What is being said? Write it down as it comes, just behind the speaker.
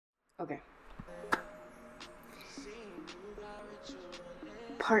Okay.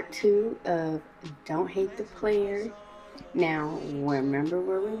 Part 2 of Don't Hate the Player. Now, remember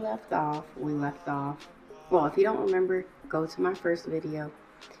where we left off? Well, if you don't remember, go to my first video.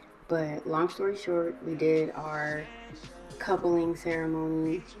 But long story short, we did our coupling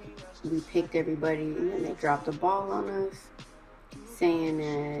ceremony. We picked everybody, and then they dropped the ball on us, saying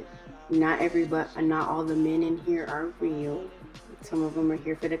that not all the men in here are real. Some of them are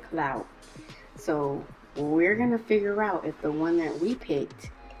here for the clout. So we're gonna figure out if the one that we picked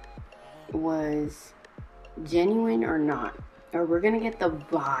was genuine or not, or we're gonna get the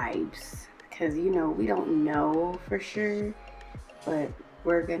vibes, because we don't know for sure, but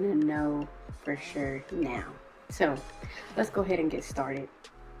we're gonna know for sure now. So let's go ahead and get started.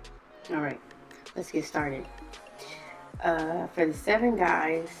 All right, let's get started. For the 7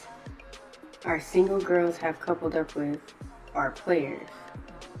 guys our single girls have coupled up with are players.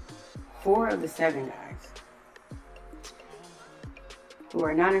 4 of the 7 guys who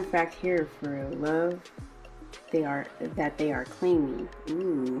are not in fact here for love, they are claiming.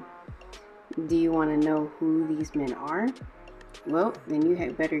 Ooh. Do you want to know who these men are? Well, then you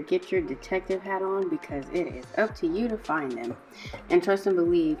had better get your detective hat on, because it is up to you to find them. And trust and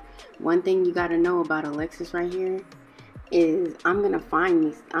believe, one thing you got to know about Alexis right here is I'm gonna find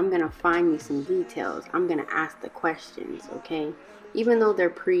me some details. I'm gonna ask the questions, okay? Even though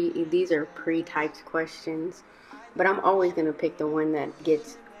these are pre-typed questions, but I'm always gonna pick the one that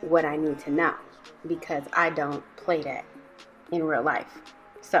gets what I need to know, because I don't play that in real life.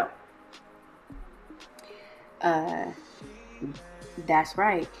 So, that's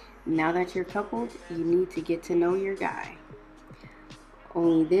right. Now that you're coupled, you need to get to know your guy.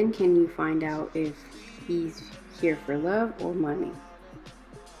 Only then can you find out if he's here for love or money.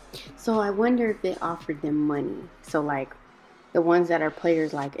 So I wonder if they offered them money. So like the ones that are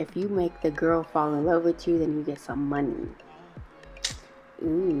players, like if you make the girl fall in love with you, then you get some money.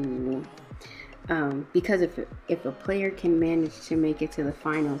 Ooh. Because if a player can manage to make it to the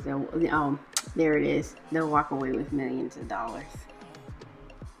finals, there it is. They'll walk away with millions of dollars.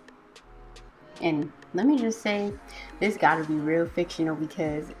 And let me just say, this gotta be real fictional,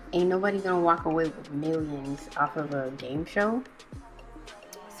 because ain't nobody gonna walk away with millions off of a game show.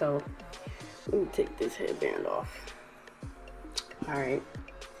 So let me take this headband off. Alright.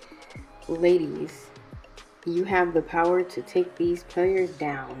 Ladies, you have the power to take these players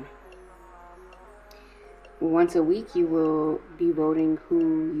down. Once a week, you will be voting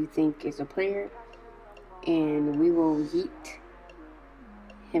who you think is a player, and we will yeet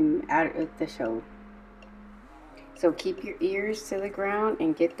him out of the show. So keep your ears to the ground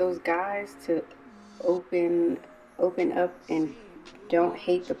and get those guys to open up, and don't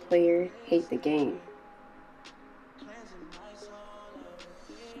hate the player, hate the game.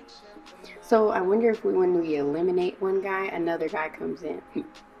 So I wonder if when we eliminate one guy, another guy comes in.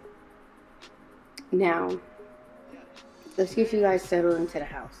 Now, let's get you guys settled into the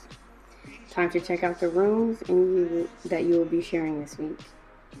house. Time to check out the rooms that you will be sharing this week.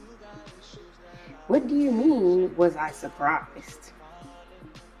 What do you mean, was I surprised?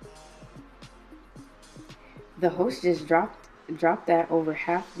 The host just dropped that over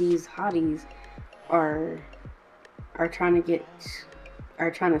half these hotties are trying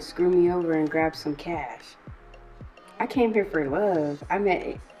to screw me over and grab some cash. I came here for love. I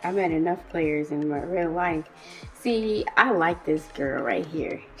met enough players in my real life. See, I like this girl right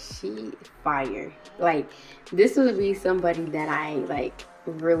here. She fire. Like, this would be somebody that I like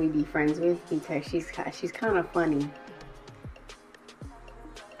really be friends with, because she's kind of funny.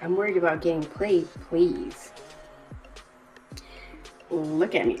 I'm worried about getting played, please.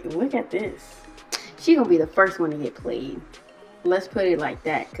 Look at me. Look at this. She gonna be the first one to get played. Let's put it like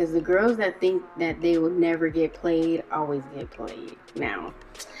that, because the girls that think that they will never get played always get played. Now,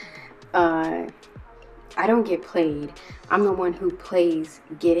 I don't get played. I'm the one who plays.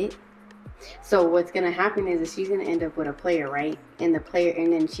 Get it? So what's gonna happen is that she's gonna end up with a player, right? And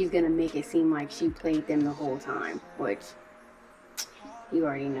then she's gonna make it seem like she played them the whole time, which you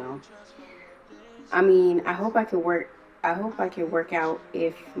already know. I mean, I hope I can work out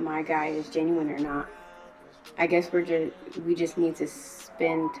if my guy is genuine or not. I guess we just need to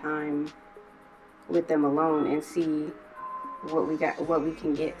spend time with them alone and see what we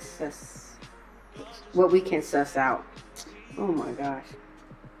can suss out. Oh my gosh.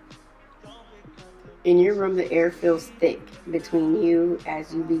 In your room, the air feels thick between you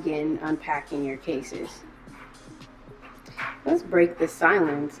as you begin unpacking your cases. Let's break the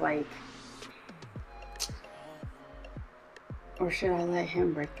silence, or should I let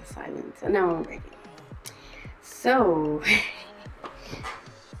him break the silence? No, I'm breaking. So,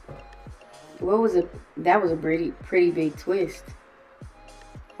 What was a that was a pretty big twist.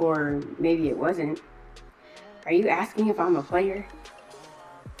 Or maybe it wasn't. Are you asking if I'm a player?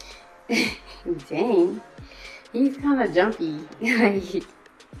 Dang. He's kind of jumpy.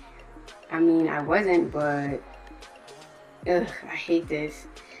 I mean, I wasn't, but ugh, I hate this.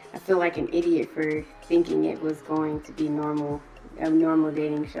 I feel like an idiot for thinking it was going to be a normal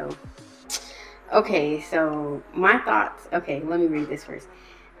dating show. Okay, so my thoughts. Okay, let me read this first.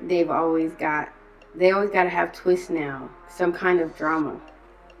 They always got to have twists now, some kind of drama.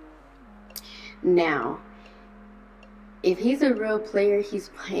 Now, if he's a real player, he's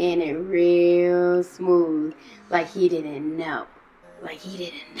playing it real smooth, like he didn't know.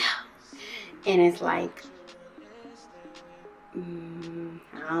 And it's like, I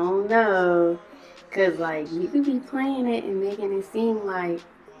don't know. Because, like, you could be playing it and making it seem like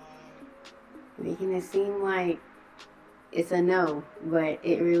it's a no. But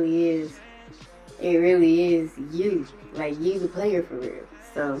it really is you. Like, you the player for real.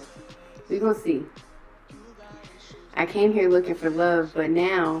 So, we're going to see. I came here looking for love, but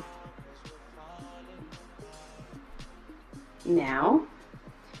now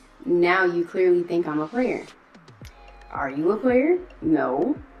you clearly think I'm a player. Are you a player?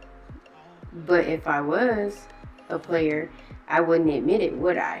 No. But if I was a player, I wouldn't admit it,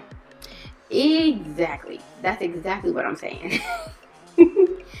 would I? Exactly. That's exactly what I'm saying.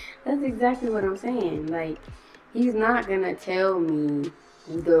 That's exactly what I'm saying. Like, he's not gonna tell me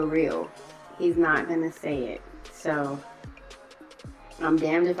the real. He's not gonna say it. So, I'm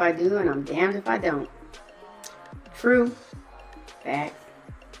damned if I do and I'm damned if I don't. True. Facts.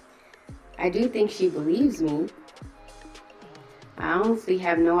 I do think she believes me. I honestly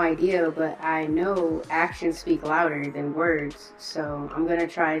have no idea, but I know actions speak louder than words, so I'm gonna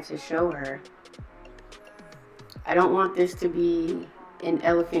try to show her. I don't want this to be an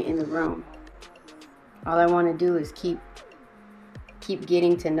elephant in the room. All I want to do is keep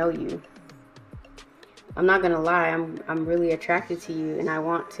getting to know you. I'm not gonna lie, I'm really attracted to you, and I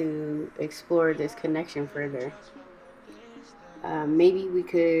want to explore this connection further. Maybe we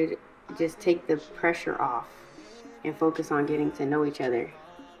could just take the pressure off and focus on getting to know each other.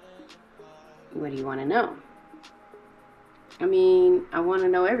 What do you want to know? I mean, I want to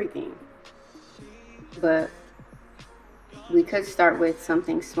know everything. But we could start with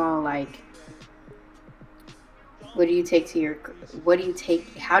something small like, how do you take your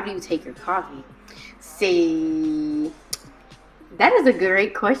coffee? Say, that is a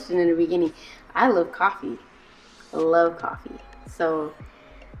great question in the beginning. I love coffee. So,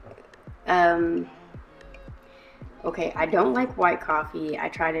 okay, I don't like white coffee. I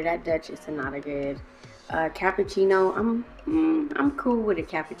tried it at Dutch. It's not a good. Cappuccino. I'm cool with a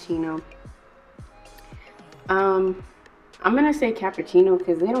cappuccino. I'm gonna say cappuccino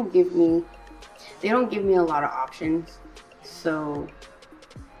because they don't give me a lot of options. So,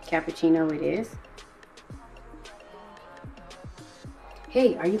 cappuccino it is.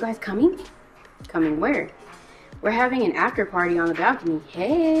 Hey, are you guys coming? Coming where? We're having an after party on the balcony.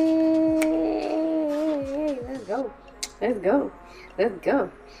 Hey, let's go.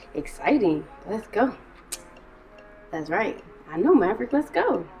 Exciting. Let's go. That's right. I know, Maverick. Let's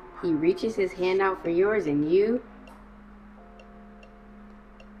go. He reaches his hand out for yours and you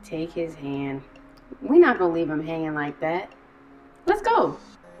take his hand. We're not going to leave him hanging like that. Let's go.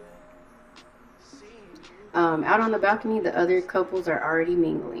 Out on the balcony, the other couples are already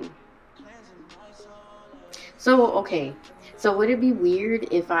mingling. So, okay. So, would it be weird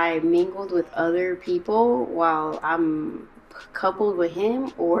if I mingled with other people while I'm coupled with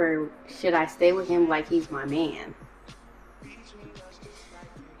him? Or should I stay with him like he's my man?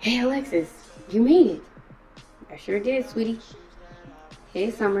 Hey, Alexis, you made it. I sure did, sweetie. Hey,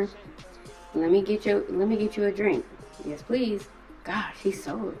 Summer. Let me get you a drink. Yes, please. Gosh, he's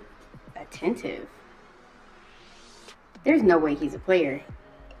so attentive. There's no way he's a player.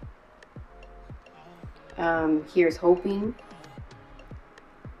 Here's hoping.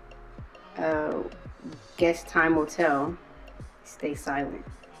 Guess time will tell. Stay silent.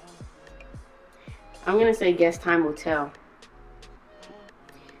 I'm gonna say guess time will tell.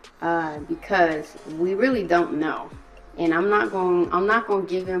 Because we really don't know. And I'm not gonna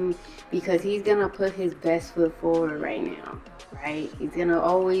give him, because he's gonna put his best foot forward right now. Right? He's gonna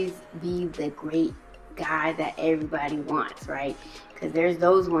always be the great guy that everybody wants, right? Because there's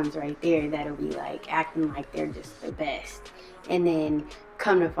those ones right there that'll be like acting like they're just the best, and then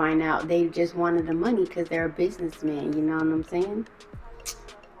come to find out they just wanted the money because they're a businessman. You know what I'm saying?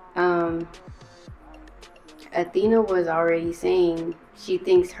 Athena was already saying she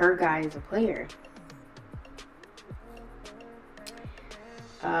thinks her guy is a player.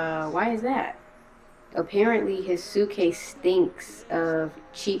 Why is that? Apparently his suitcase stinks of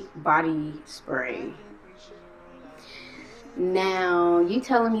cheap body spray. Now, you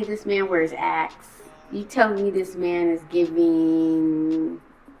telling me this man wears Axe? You telling me this man is giving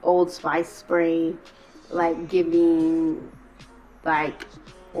Old Spice spray, like giving like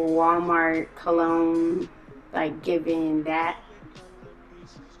Walmart cologne, like giving that?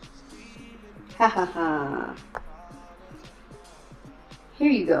 Ha ha ha.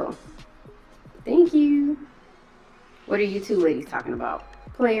 Here you go. Thank you. What are you two ladies talking about?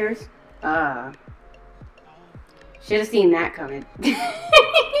 Players? Should have seen that coming.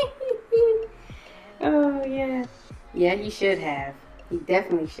 Oh, yeah. Yeah, you should have. You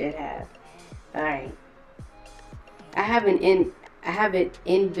definitely should have. Alright. I have an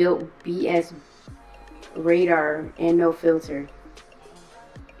inbuilt BS radar and no filter.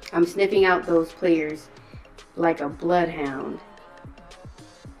 I'm sniffing out those players like a bloodhound.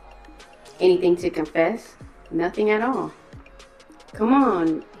 Anything to confess? Nothing at all. Come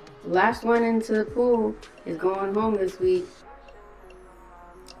on. Last one into the pool is going home this week.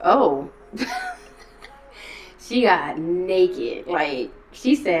 Oh. She got naked. Like,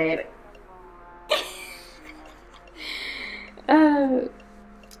 she said, I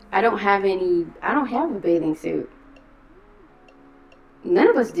don't have a bathing suit. None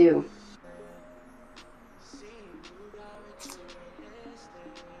of us do.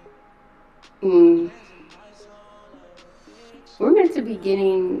 We're meant to be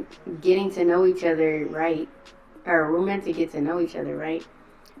getting to know each other, right? Or we're meant to get to know each other, right?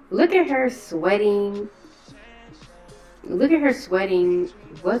 Look at her sweating. Look at her sweating.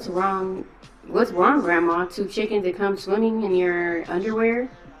 What's wrong? What's wrong, Grandma? 2 chickens that come swimming in your underwear?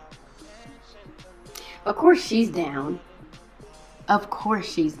 Of course she's down. Of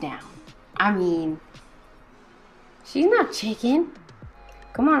course she's down. I mean, she's not chicken.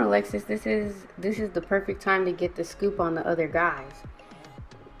 Come on, Alexis. This is the perfect time to get the scoop on the other guys.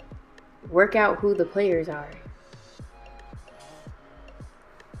 Work out who the players are.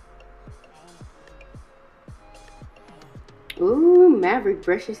 Ooh, Maverick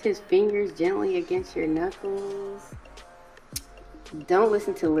brushes his fingers gently against your knuckles. Don't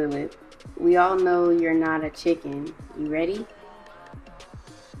listen to Lilith. We all know you're not a chicken. You ready?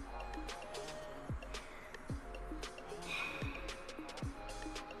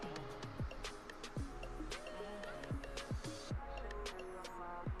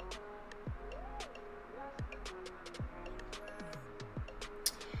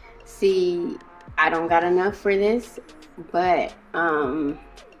 See, I don't got enough for this, but I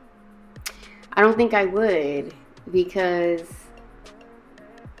don't think I would, because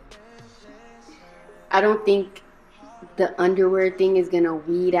I don't think the underwear thing is gonna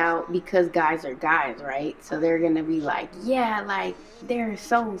weed out, because guys are guys, right? So they're gonna be like, yeah, like they're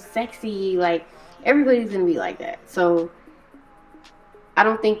so sexy, like everybody's gonna be like that. So I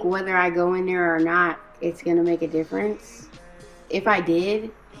don't think whether I go in there or not, it's gonna make a difference. If I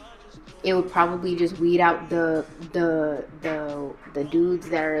did, it would probably just weed out the dudes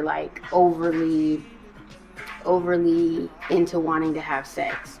that are like overly into wanting to have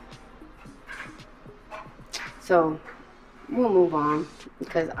sex. So we'll move on,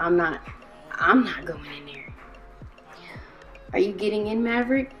 because I'm not going in there. Are you getting in,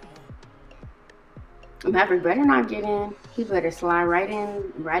 Maverick? Maverick better not get in. He better slide right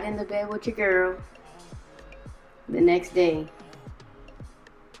in the bed with your girl the next day.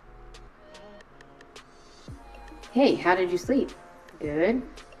 Hey, how did you sleep? Good.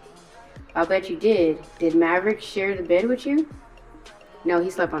 I'll bet you did. Did Maverick share the bed with you? No, he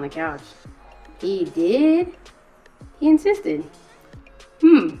slept on the couch. He did? He insisted.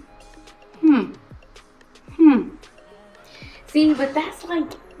 See, but that's like,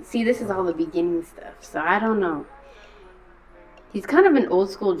 see, this is all the beginning stuff, so I don't know. He's kind of an old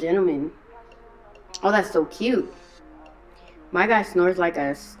school gentleman. Oh, that's so cute. My guy snores like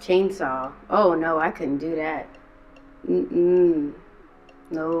a chainsaw. Oh, no, I couldn't do that. No,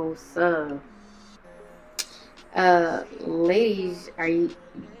 sir. Ladies,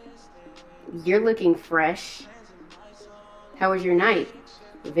 you're looking fresh. How was your night?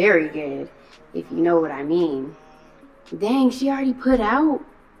 Very good, if you know what I mean. Dang, she already put out?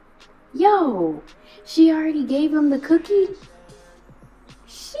 Yo, she already gave him the cookie?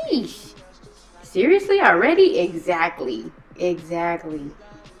 Sheesh. Seriously, already? Exactly.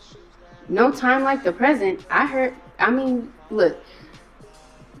 No time like the present. I mean, look,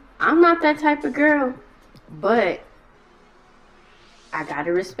 I'm not that type of girl, but I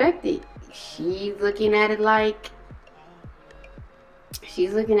gotta respect it. She's looking at it like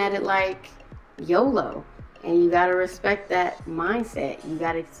YOLO. And you gotta respect that mindset. You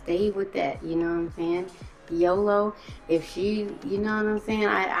gotta stay with that. You know what I'm saying? YOLO. If she, you know what I'm saying?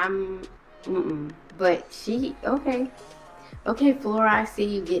 But she, okay. Okay, Flora, I see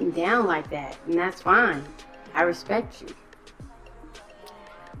you getting down like that. And that's fine. I respect you.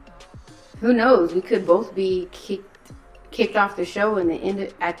 Who knows? We could both be kicked off the show by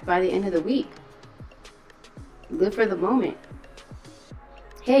the end of the week. Live for the moment.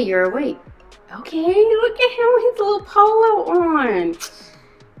 Hey, you're awake. Okay, look at him with his little polo on.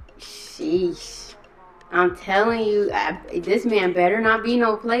 Sheesh. I'm telling you, this man better not be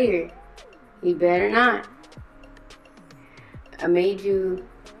no player. He better not. I made you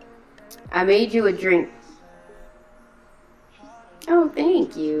a drink. Oh,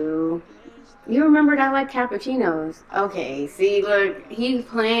 thank you. You remembered I like cappuccinos. Okay, see, look, he's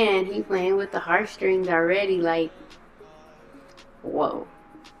playing with the heartstrings already, like, whoa.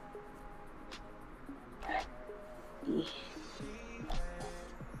 Yeah.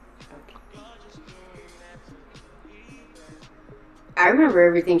 Okay. I remember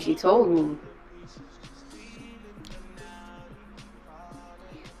everything she told me.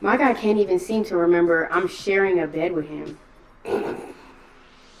 My guy can't even seem to remember I'm sharing a bed with him.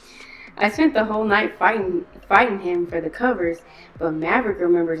 I spent the whole night fighting him for the covers, but Maverick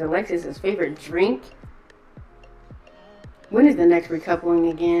remembers Alexis's favorite drink. When is the next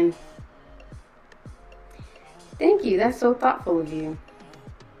recoupling again? Thank you. That's so thoughtful of you.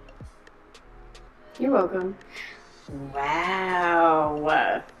 You're welcome.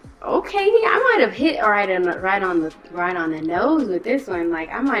 Wow. Okay, I might have hit right on the nose with this one. Like,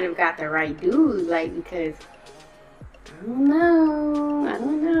 I might have got the right dude. Like, because I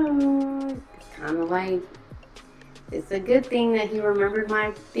don't know. It's kind of like, it's a good thing that he remembered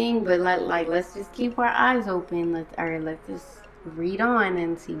my thing, but like let's just keep our eyes open. Let's just read on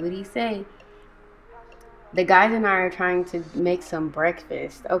and see what he say. The guys and I are trying to make some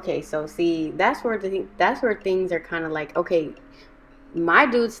breakfast. Okay, so see, that's where things are kind of like, okay, my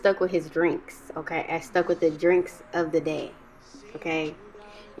dude stuck with his drinks. Okay, I stuck with the drinks of the day. Okay,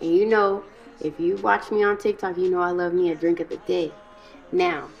 and you know, if you watch me on TikTok, you know I love me a drink of the day.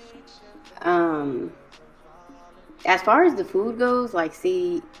 Now, as far as the food goes, like,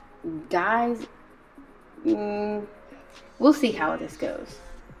 see, guys, we'll see how this goes.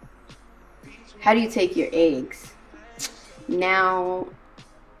 How do you take your eggs? Now,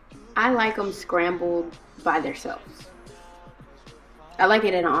 I like them scrambled by themselves. I like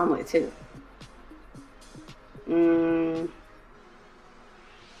it in an omelet too.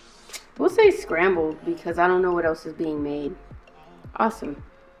 We'll say scrambled because I don't know what else is being made. Awesome.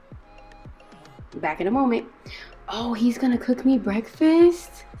 Back in a moment. Oh, he's gonna cook me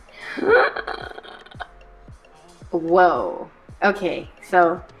breakfast? Whoa. Okay,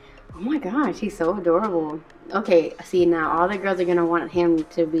 so, oh my gosh, he's so adorable. Okay, see, now all the girls are gonna want him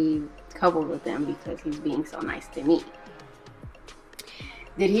to be coupled with them because he's being so nice to me.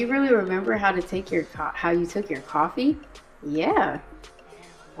 Did he really remember how you took your coffee? Yeah.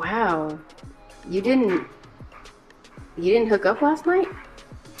 Wow. You didn't hook up last night?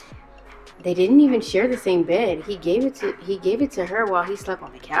 They didn't even share the same bed. He gave it to her while he slept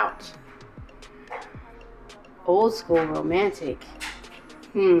on the couch. Old school romantic.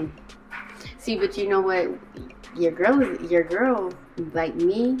 See, but you know what? Your girl, like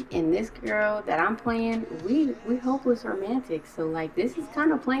me and this girl that I'm playing, we hopeless romantics. So like, this is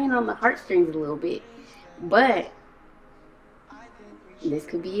kind of playing on the heartstrings a little bit. But this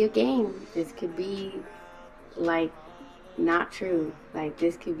could be a game. This could be like not true. Like,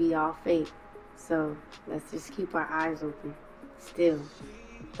 this could be all fake. So let's just keep our eyes open. Still,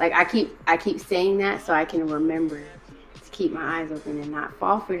 like, I keep saying that so I can remember to keep my eyes open and not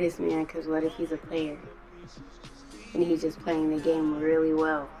fall for this man. Because what if he's a player and he's just playing the game really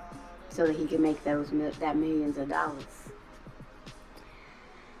well so that he can make that millions of dollars?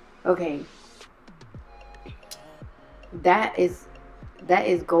 Okay, that is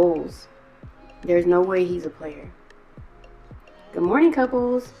goals. There's no way he's a player. Good morning,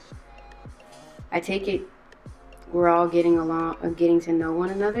 couples. I take it we're all getting to know one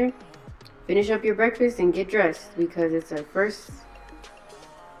another. Finish up your breakfast and get dressed because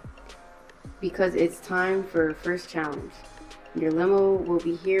it's time for a first challenge. Your limo will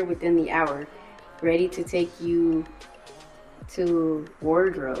be here within the hour, ready to take you to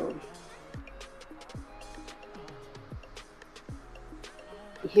wardrobe.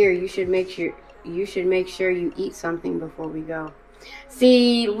 Here, you should make sure you eat something before we go.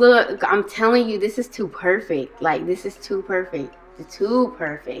 See, look, I'm telling you, this is too perfect. Like, this is too perfect. Too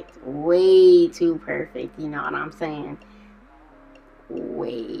perfect. Way too perfect. You know what I'm saying?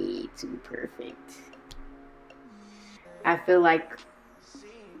 Way too perfect. I feel like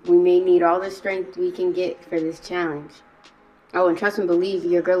we may need all the strength we can get for this challenge. Oh, and trust and believe,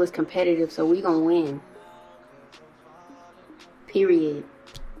 your girl is competitive, so we gonna win. Period.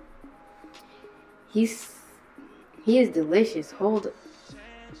 He is delicious. Hold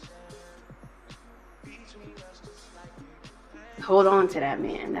on to that,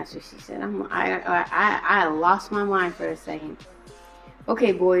 man. That's what she said. I lost my mind for a second.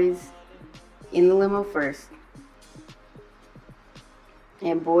 Okay, boys, in the limo first,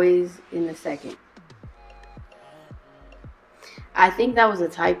 and boys in the second. I think that was a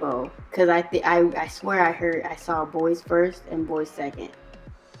typo, because I swear I saw boys first and boys second.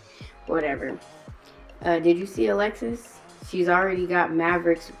 Whatever. Did you see Alexis? She's already got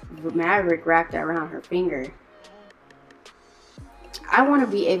Maverick wrapped around her finger. I want to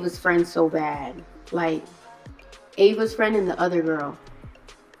be Ava's friend so bad. Like, Ava's friend and the other girl.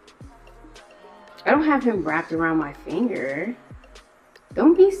 I don't have him wrapped around my finger.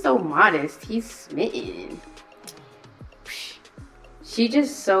 Don't be so modest. He's smitten. She's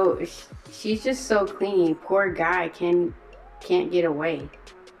just so clingy. Poor guy can't get away.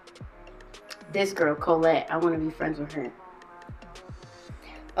 This girl, Colette, I want to be friends with her.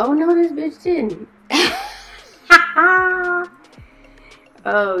 Oh no, this bitch didn't.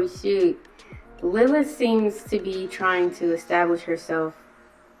 Oh shoot. Lilith seems to be trying to establish herself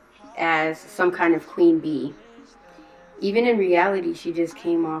as some kind of queen bee. Even in reality, she just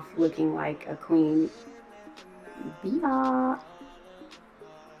came off looking like a queen bee.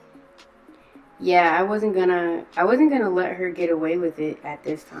 Yeah, I wasn't gonna let her get away with it at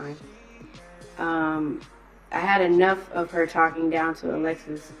this time. I had enough of her talking down to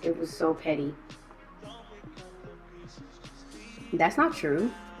Alexis. It was so petty. That's not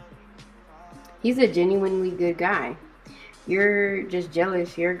true. He's a genuinely good guy. You're just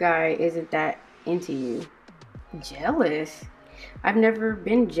jealous your guy isn't that into you. Jealous? I've never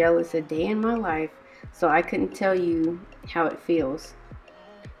been jealous a day in my life, so I couldn't tell you how it feels.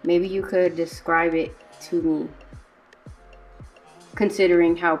 Maybe you could describe it to me,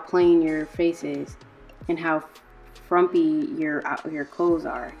 considering how plain your face is and how frumpy your clothes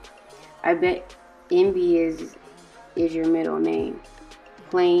are. I bet Envy is your middle name.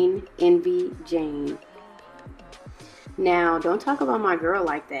 Plain Envy Jane. Now, don't talk about my girl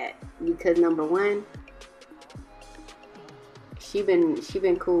like that, because number one, she been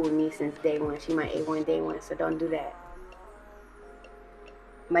cool with me since day one. She my A1 day one, so don't do that.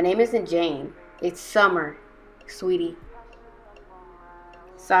 My name isn't Jane. It's Summer, sweetie.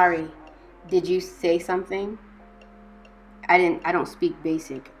 Sorry. Did you say something? I don't speak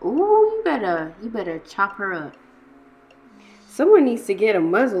basic. Ooh, you better chop her up. Someone needs to get a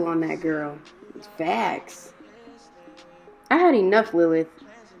muzzle on that girl. It's facts. I had enough, Lilith.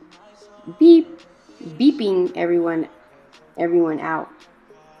 Beeping everyone out.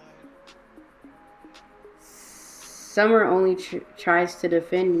 Summer only tries to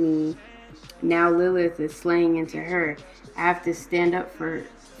defend me. Now Lilith is slaying into her. I have to stand up for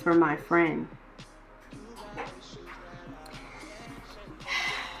my friend.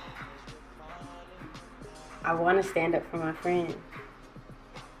 I want to stand up for my friend.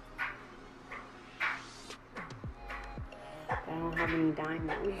 I don't have any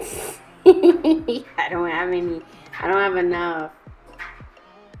diamonds. I don't have enough.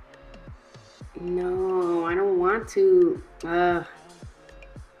 No, I don't want to.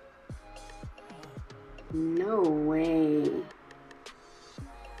 No way.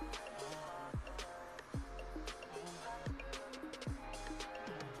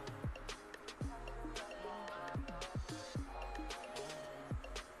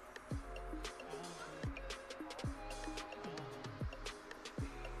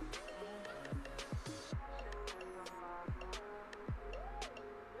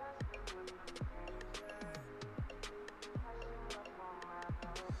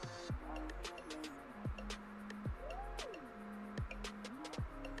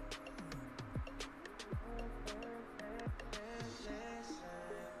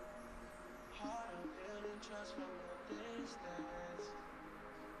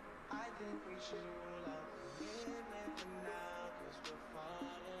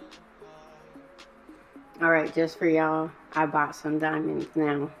 Alright, just for y'all, I bought some diamonds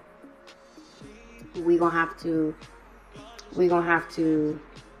now. We gonna have to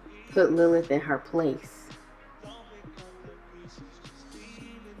put Lilith in her place.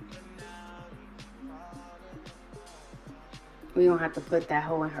 We gonna have to put that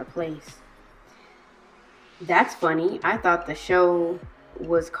hoe in her place. That's funny. I thought the show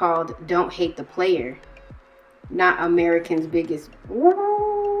was called Don't Hate the Player, not American's Biggest.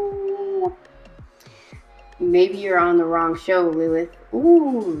 Maybe you're on the wrong show, Lilith.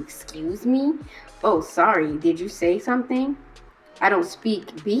 Ooh, excuse me? Oh, sorry. Did you say something? I don't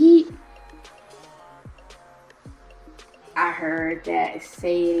speak beat. I heard that.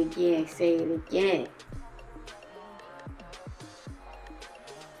 Say it again. Say it again.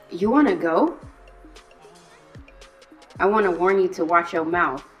 You want to go? I want to warn you to watch your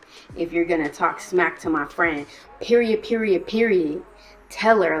mouth if you're going to talk smack to my friend. Period, period, period.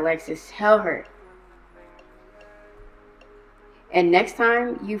 Tell her, Alexis. Tell her. And next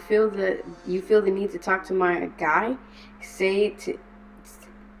time you feel the need to talk to my guy,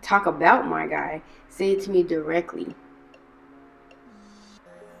 talk about my guy. Say it to me directly.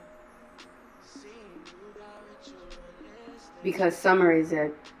 Because summer is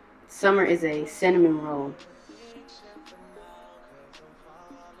a cinnamon roll.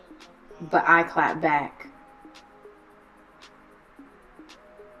 But I clap back.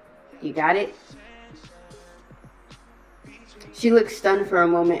 You got it? She looks stunned for a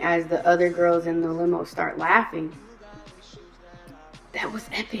moment as the other girls in the limo start laughing. That was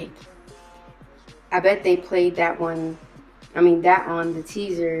epic. I bet they played that on the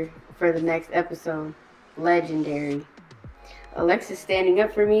teaser for the next episode. Legendary. Alexis standing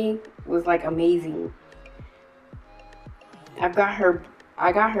up for me was like amazing. I got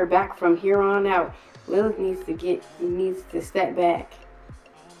her back from here on out. Lilith needs to step back.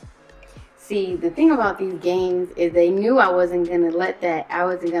 See, the thing about these games is they knew I wasn't gonna let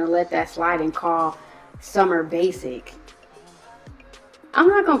that slide and call Summer basic. I'm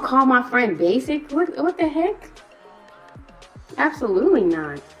not gonna call my friend basic. What the heck? Absolutely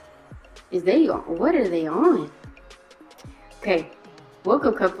not. What are they on? Okay,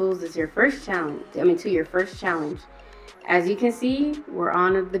 welcome couples. It's your first challenge. To your first challenge. As you can see, we're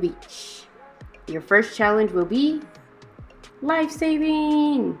on the beach. Your first challenge will be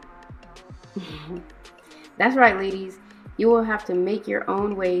life-saving. That's right, ladies. You will have to make your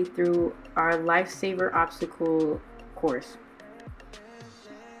own way through our lifesaver obstacle course.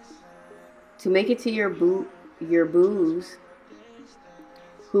 To make it to your boos,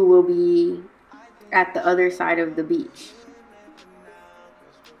 who will be at the other side of the beach.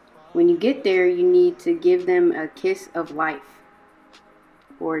 When you get there, you need to give them a kiss of life,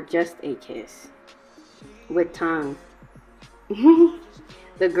 or just a kiss with tongue.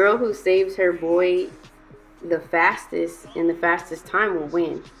 The girl who saves her boy the fastest in the fastest time will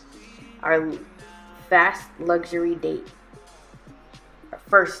win our fast luxury date. Our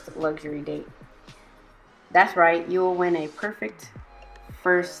first luxury date. That's right, you will win a perfect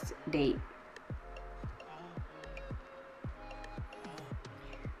first date.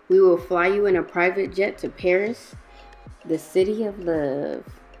 We will fly you in a private jet to Paris, the city of love.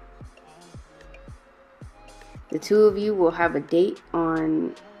 The two of you will have a date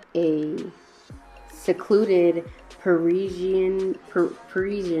on a secluded Parisian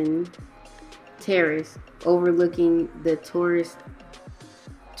terrace overlooking the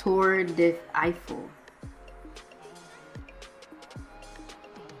Tour de Eiffel.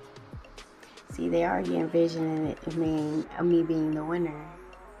 See, they already envisioning it of me being the winner.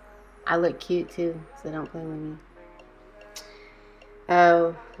 I look cute too, so don't play with me.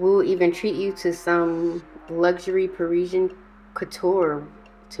 We'll even treat you to some luxury Parisian couture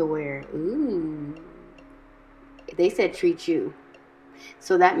to wear. Ooh. They said treat you.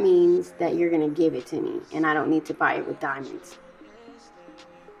 So that means that you're going to give it to me, and I don't need to buy it with diamonds.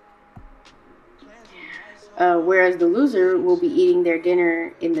 Whereas the loser will be eating their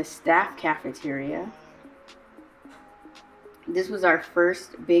dinner in the staff cafeteria. This was our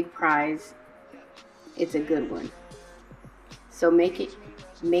first big prize. It's a good one. So make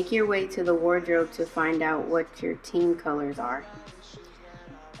your way to the wardrobe to find out what your team colors are.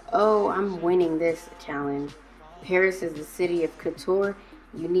 Oh, I'm winning this challenge. Paris is the city of couture.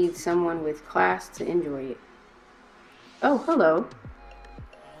 You need someone with class to enjoy it. Oh, hello.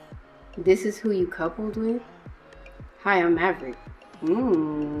 This is who you coupled with? Hi, I'm Maverick.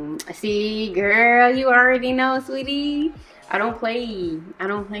 See, girl, you already know, sweetie. I don't play.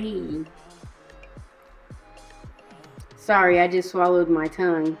 Sorry, I just swallowed my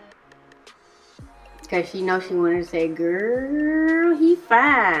tongue. Because she knows she wanted to say, girl, he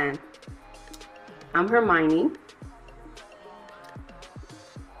fine. I'm Hermione.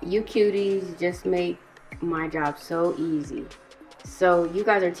 You cuties just make my job so easy. So you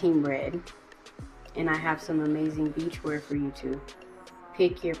guys are team red. And I have some amazing beachwear for you to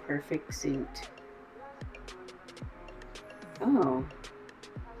pick your perfect suit. Oh,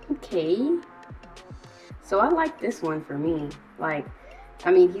 okay. So I like this one for me. Like,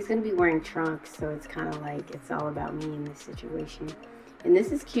 I mean, he's going to be wearing trunks, so it's kind of like it's all about me in this situation. And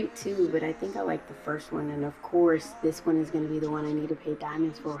this is cute too, but I think I like the first one. And of course, this one is going to be the one I need to pay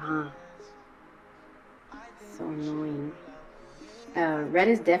diamonds for, huh? So annoying. Red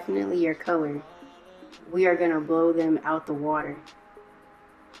is definitely your color. We are going to blow them out the water.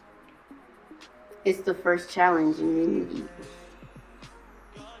 It's the first challenge and then you eat.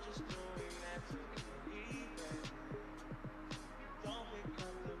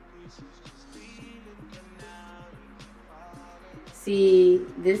 See,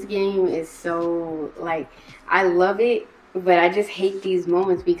 this game is so, like, I love it, but I just hate these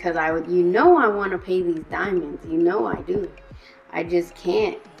moments because I want to pay these diamonds. You know I do. I just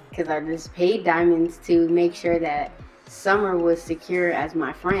can't because I just paid diamonds to make sure that Summer was secure as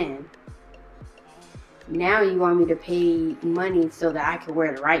my friend. Now you want me to pay money so that I can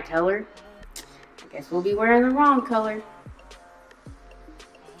wear the right color? I guess we'll be wearing the wrong color.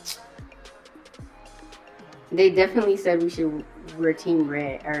 They definitely said we're team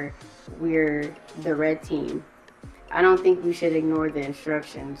red, or we're the red team. I don't think we should ignore the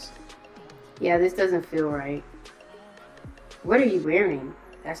instructions. Yeah, this doesn't feel right. What are you wearing?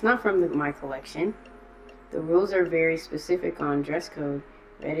 That's not from my collection. The rules are very specific on dress code.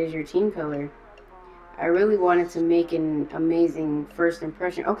 Red is your team color. I really wanted to make an amazing first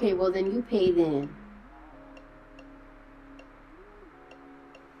impression. Okay, well then you pay then.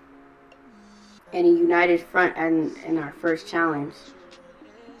 And a united front in our first challenge.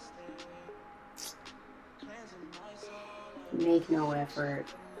 Make no effort.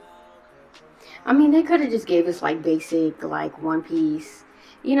 I mean, they could have just gave us like basic, like one piece.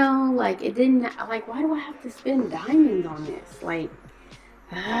 You know, like it didn't, like why do I have to spend diamonds on this? Like,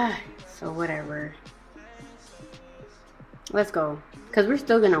 so whatever. Let's go. Because we're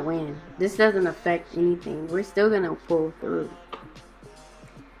still going to win. This doesn't affect anything. We're still going to pull through.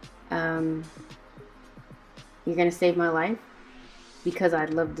 You're going to save my life? Because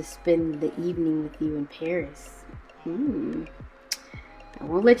I'd love to spend the evening with you in Paris. I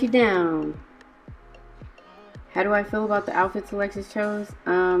won't let you down. How do I feel about the outfits Alexis chose?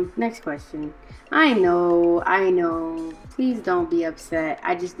 Next question. I know. Please don't be upset.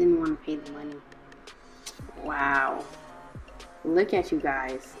 I just didn't want to pay the money. Wow. Look at you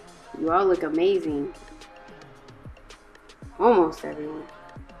guys. You all look amazing. Almost everyone.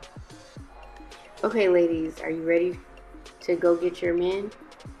 Okay, ladies, are you ready to go get your man?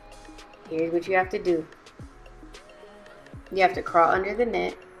 Here's what you have to do. You have to crawl under the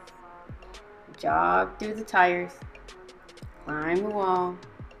net, jog through the tires, climb the wall,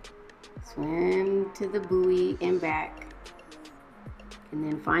 swim to the buoy and back, and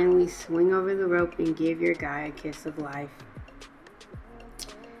then finally swing over the rope and give your guy a kiss of life.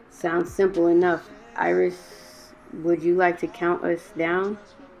 Sounds simple enough. Iris, would you like to count us down?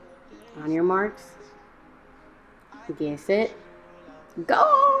 On your marks. Get set.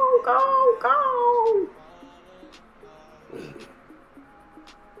 Go, go, go.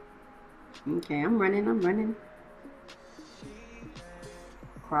 Okay, I'm running.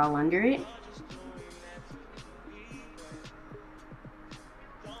 Crawl under it.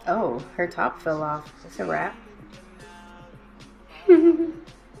 Oh, her top fell off. It's a wrap.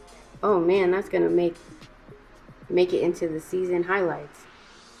 Oh man, that's gonna make it into the season highlights.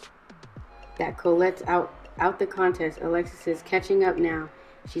 That Colette's out the contest. Alexis is catching up now.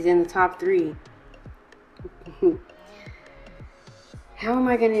 She's in the top 3. How am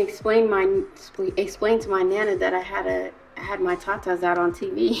I going to explain to my nana that I had my tatas out on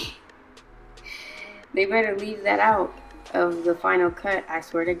TV? They better leave that out of the final cut. I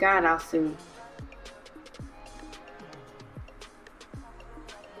swear to God, I'll sue.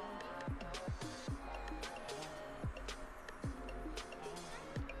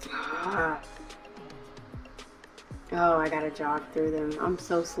 Oh, I gotta jog through them. I'm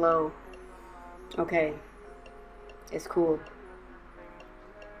so slow. Okay. It's cool.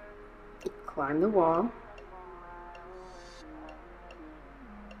 Climb the wall.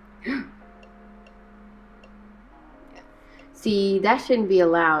 See, that shouldn't be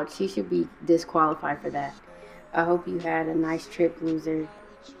allowed. She should be disqualified for that. I hope you had a nice trip, loser.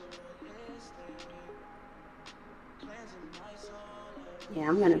 Yeah,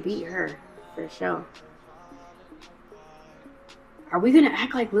 I'm gonna beat her for sure. Are we gonna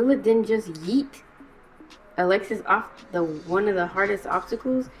act like Lilith didn't just yeet Alexis off one of the hardest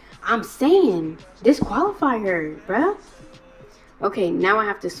obstacles? I'm saying disqualify her, bruh. Okay, now I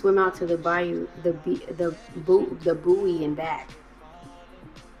have to swim out to the bayou, the buoy and back.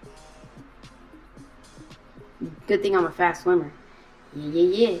 Good thing I'm a fast swimmer.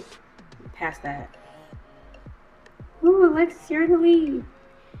 Yeah. Past that. Ooh, Alexis, you're in the lead.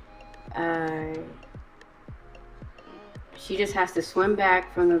 She just has to swim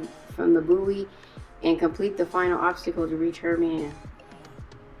back from the buoy and complete the final obstacle to reach her man.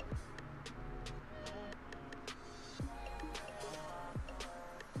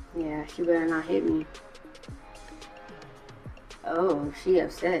 Yeah, she better not hit me. Oh, she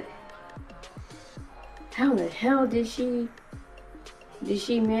upset. How the hell did she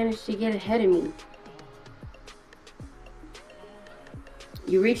manage to get ahead of me?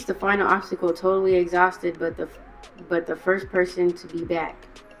 You reach the final obstacle totally exhausted, but the first person to be back.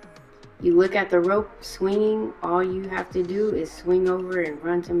 You look at the rope swinging. All you have to do is swing over and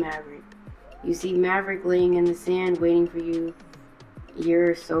run to Maverick. You see Maverick laying in the sand waiting for you.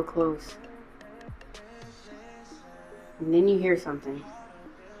 You're so close. And then you hear something.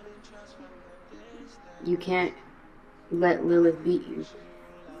 You can't let Lilith beat you.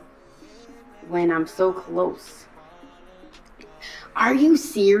 When I'm so close. Are you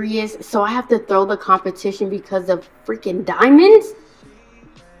serious? So I have to throw the competition because of freaking diamonds?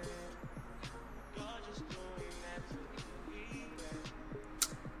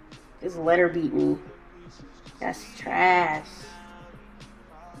 Just let her beat me. That's trash.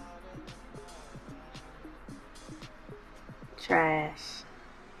 Trash.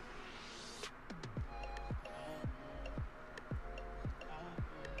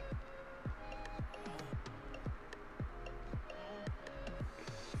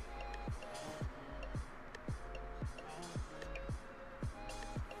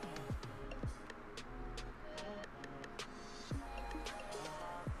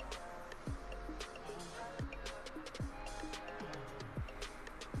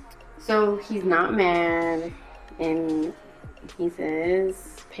 So he's not mad, and he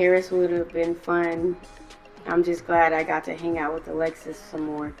says Paris would have been fun. I'm just glad I got to hang out with Alexis some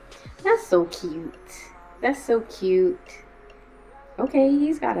more. That's so cute. That's so cute. Okay,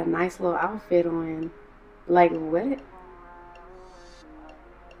 he's got a nice little outfit on. Like what?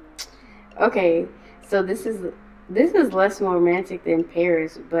 Okay, so this is less romantic than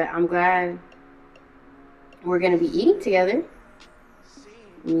Paris, but I'm glad we're gonna be eating together.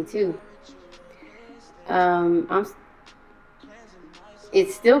 Me too. It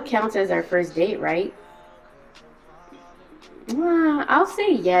still counts as our first date, right? I'll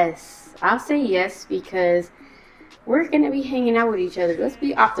say yes. I'll say yes because we're gonna be hanging out with each other. Let's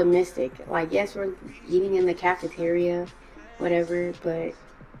be optimistic. Like, yes, we're eating in the cafeteria, whatever, but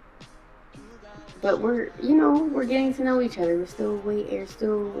we're, you know, we're getting to know each other. We're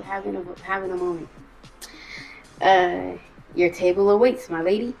still having a moment. Your table awaits, my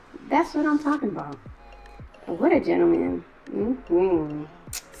lady. That's what I'm talking about. What a gentleman.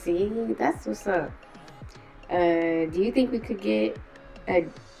 See, that's what's up. Do you think we could get a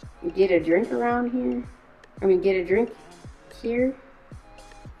drink around here? I mean, get a drink here?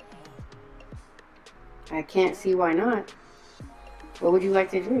 I can't see why not. What would you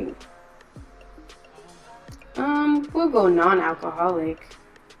like to drink? We'll go non-alcoholic.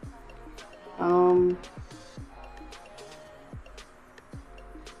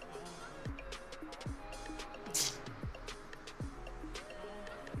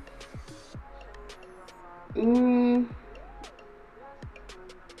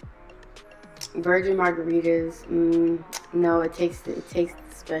 Virgin margaritas. No, it takes the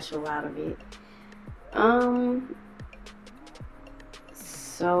special out of it.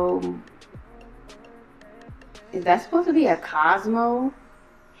 So is that supposed to be a Cosmo?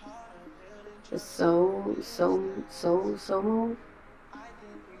 So.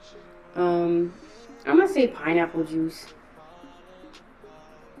 I'm gonna say pineapple juice.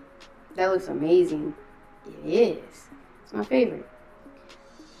 That looks amazing. It is. It's my favorite.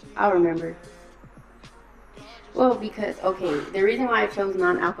 I'll remember. Well, because, okay, the reason why I chose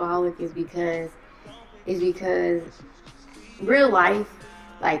non-alcoholic is because real life,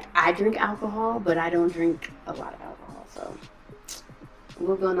 like, I drink alcohol, but I don't drink a lot of alcohol, so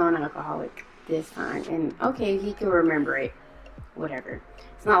we'll go non-alcoholic this time. And, okay, he can remember it. Whatever.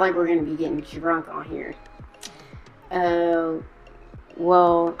 It's not like we're going to be getting drunk on here.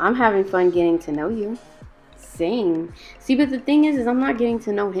 Well, I'm having fun getting to know you. Same. See, but the thing is I'm not getting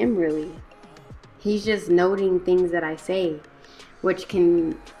to know him really. He's just noting things that I say, which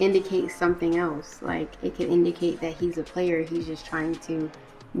can indicate something else. Like, it can indicate that he's a player. He's just trying to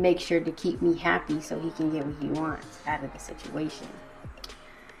make sure to keep me happy so he can get what he wants out of the situation.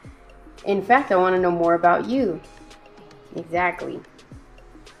 In fact, I want to know more about you. Exactly.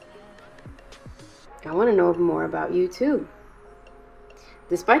 I want to know more about you too.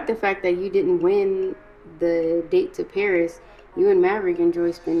 Despite the fact that you didn't win the date to Paris, you and Maverick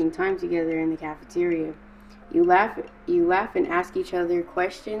enjoy spending time together in the cafeteria. You laugh and ask each other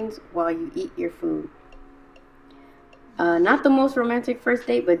questions while you eat your food. Not the most romantic first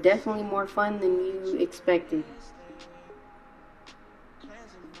date, but definitely more fun than you expected.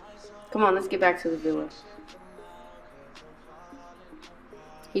 Come on, let's get back to the villa.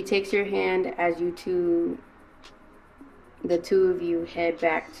 He takes your hand as the two of you head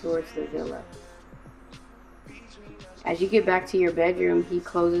back towards the villa. As you get back to your bedroom, he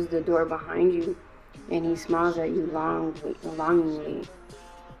closes the door behind you and he smiles at you longingly.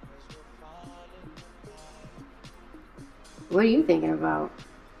 What are you thinking about?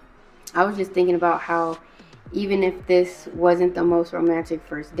 I was just thinking about how even if this wasn't the most romantic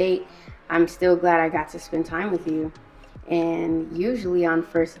first date, I'm still glad I got to spend time with you. And usually on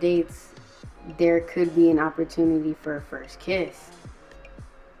first dates, there could be an opportunity for a first kiss.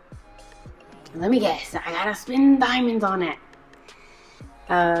 Let me guess, I gotta spend diamonds on it.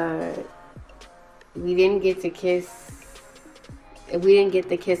 We didn't get the kiss of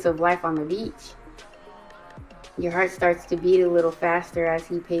life on the beach. Your heart starts to beat a little faster as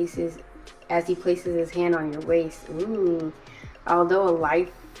he places his hand on your waist. Ooh. Although a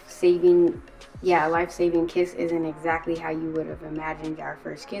life-saving kiss isn't exactly how you would have imagined our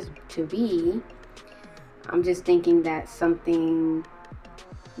first kiss to be, I'm just thinking that something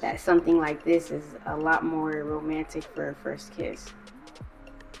like this is a lot more romantic for a first kiss.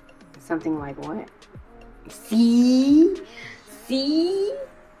 Something like what? See? This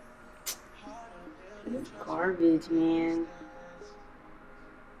is garbage, man.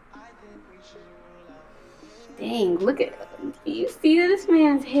 Dang, do you see this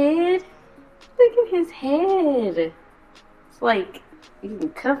man's head? Look at his head. It's like, you can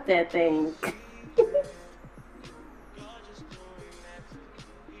cuff that thing.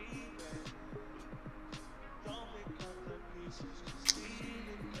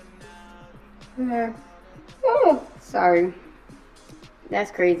 Oh, sorry.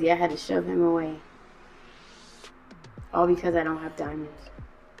 That's crazy. I had to shove him away. All because I don't have diamonds.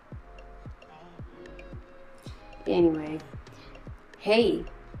 Anyway. Hey.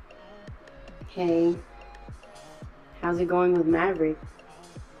 How's it going with Maverick?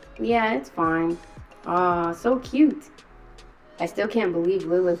 Yeah, it's fine. Aw, so cute. I still can't believe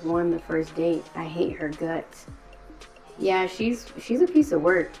Lilith won the first date. I hate her guts. Yeah, she's a piece of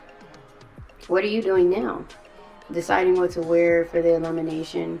work. What are you doing now? Deciding what to wear for the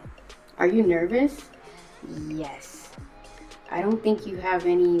elimination. Are you nervous? Yes. I don't think you have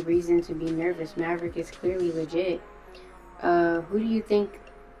any reason to be nervous. Maverick is clearly legit. Who do you think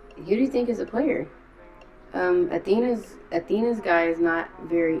is a player? Athena's guy is not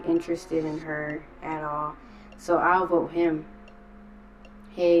very interested in her at all, so I'll vote him.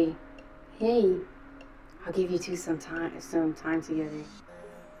 Hey, I'll give you two some time together.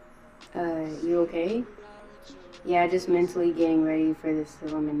 You okay? Yeah, just mentally getting ready for this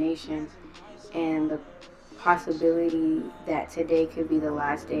elimination and the possibility that today could be the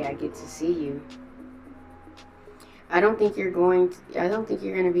last day I get to see you. I don't think you're going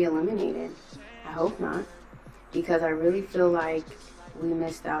to be eliminated. I hope not, because I really feel like we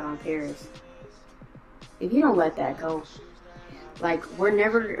missed out on Paris. If you don't let that go, like we're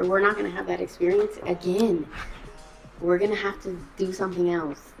not going to have that experience again. We're going to have to do something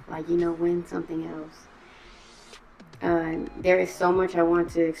else, like, win something else. There is so much I want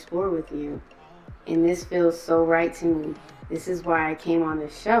to explore with you, and this feels so right to me. This is why I came on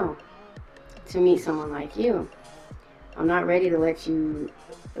this show, to meet someone like you. I'm not ready to let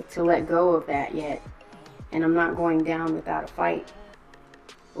go of that yet, and I'm not going down without a fight.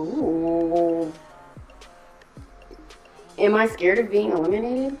 Ooh. Am I scared of being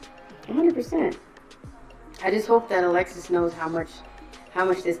eliminated? 100%. I just hope that Alexis knows how much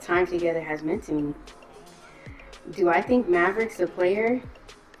this time together has meant to me. Do I think Maverick's a player?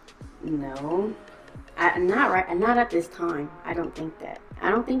 No. Not at this time. I don't think that. I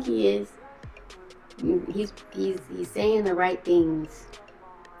don't think he is. He's saying the right things.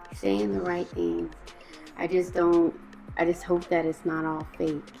 He's saying the right things. I just hope that it's not all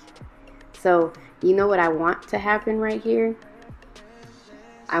fake. So, you know what I want to happen right here?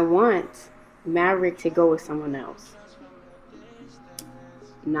 I want Maverick to go with someone else.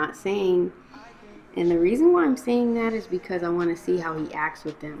 Not saying. And the reason why I'm saying that is because I want to see how he acts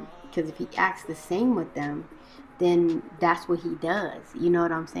with them. Because if he acts the same with them, then that's what he does. You know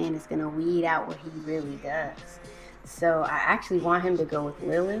what I'm saying? It's going to weed out what he really does. So I actually want him to go with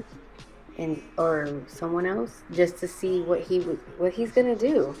Lilith or someone else, just to see what he's going to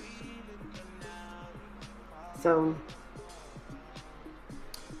do. So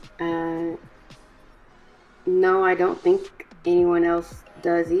no, I don't think anyone else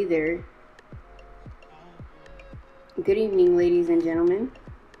does either. Good evening, ladies and gentlemen.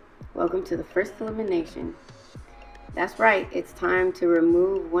 Welcome to the first elimination. That's right. It's time to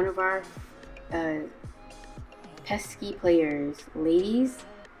remove one of our pesky players. Ladies,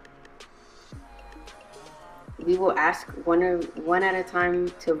 we will ask one at a time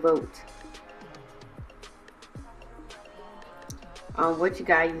to vote on which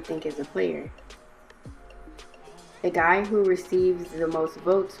guy you think is a player. The guy who receives the most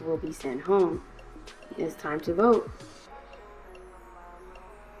votes will be sent home. It's time to vote.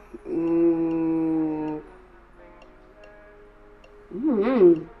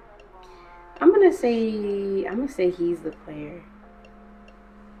 I'm gonna say he's the player.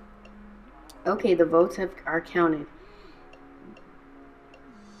 Okay, the votes are counted.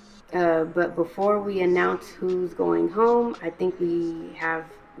 But before we announce who's going home, I think we have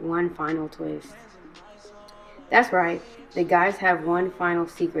one final twist. That's right. The guys have one final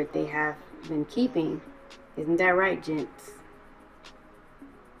secret they have been keeping. Isn't that right, gents?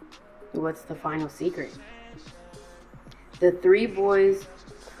 What's the final secret? The 3 boys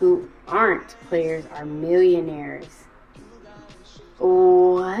who aren't players are millionaires.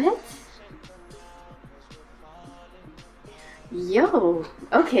 What? Yo,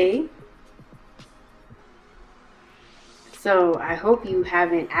 okay. So I hope you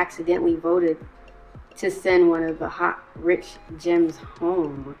haven't accidentally voted to send one of the hot, rich gems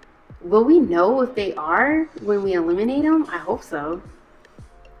home. Will we know if they are when we eliminate them? I hope so.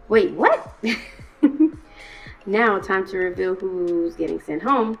 Wait, what? Now, time to reveal who's getting sent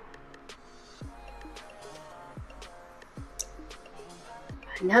home.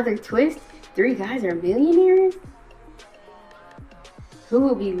 Another twist? 3 guys are millionaires? Who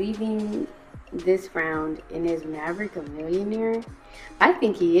will be leaving this round, and is Maverick a millionaire? I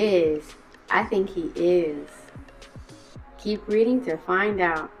think he is. I think he is. Keep reading to find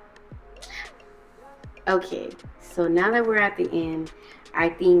out. Okay, so now that we're at the end, I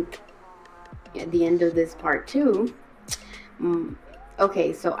think at the end of this part 2,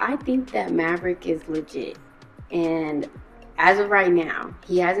 okay, so I think that Maverick is legit. And as of right now,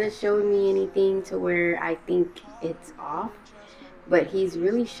 he hasn't showed me anything to where I think it's off. But he's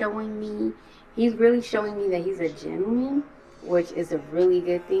really showing me that he's a gentleman, which is a really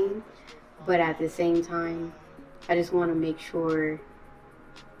good thing. But at the same time, I just want to make sure,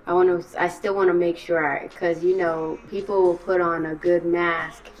 I still want to make sure, because, you know, people will put on a good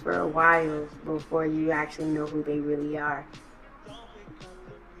mask for a while before you actually know who they really are.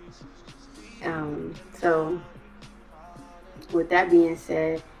 So, with that being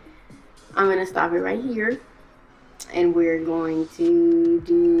said, I'm going to stop it right here. And we're going to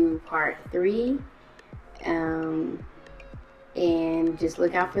do part 3. And just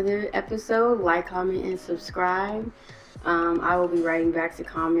look out for the episode. Like, comment, and subscribe. I will be writing back to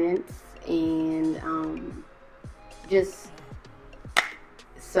comments. And just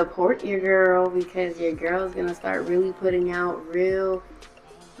support your girl, because your girl is going to start really putting out real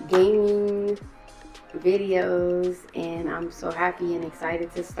gaming videos. And I'm so happy and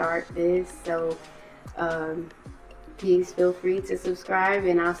excited to start this. So, please feel free to subscribe,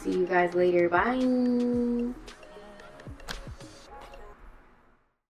 and I'll see you guys later. Bye.